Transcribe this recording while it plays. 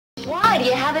Why? Do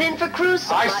you have it in for Cruz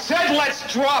so I much? said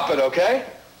let's drop it, okay?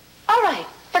 All right,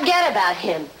 forget about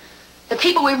him. The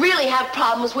people we really have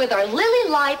problems with are Lily,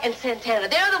 Light, and Santana.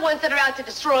 They're the ones that are out to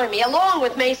destroy me, along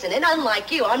with Mason. And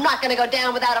unlike you, I'm not going to go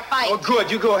down without a fight. Oh,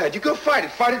 good. You go ahead. You go fight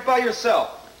it. Fight it by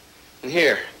yourself. And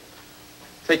here,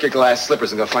 take your glass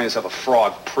slippers and go find yourself a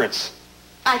frog prince.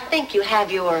 I think you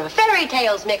have your fairy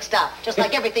tales mixed up, just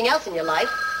like everything else in your life.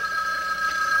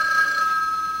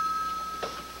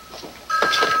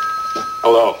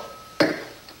 Hello.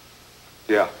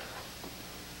 Yeah.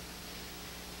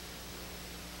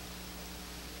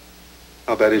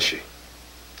 How bad is she?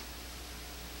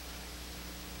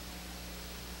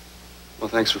 Well,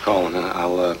 thanks for calling.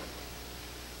 I'll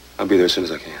be there as soon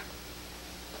as I can.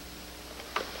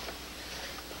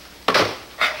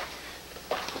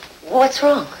 What's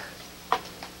wrong?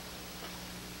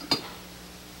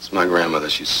 It's my grandmother.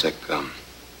 She's sick.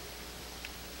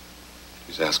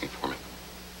 She's asking for me.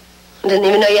 I didn't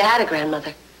even know you had a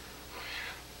grandmother.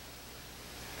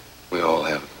 We all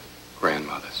have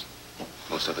grandmothers.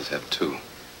 Most of us have two.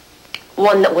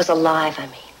 One that was alive, I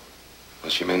mean.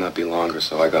 Well, she may not be longer,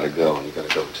 so I gotta go, and you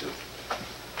gotta go too.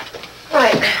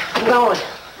 Right, I'm going.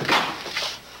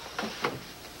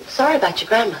 I'm sorry about your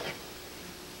grandmother.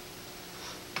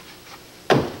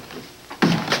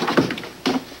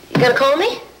 You gonna call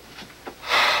me?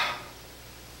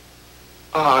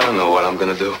 Oh, I don't know what I'm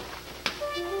gonna do.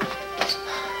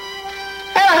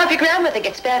 Well, I hope your grandmother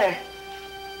gets better.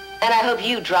 And I hope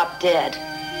you drop dead.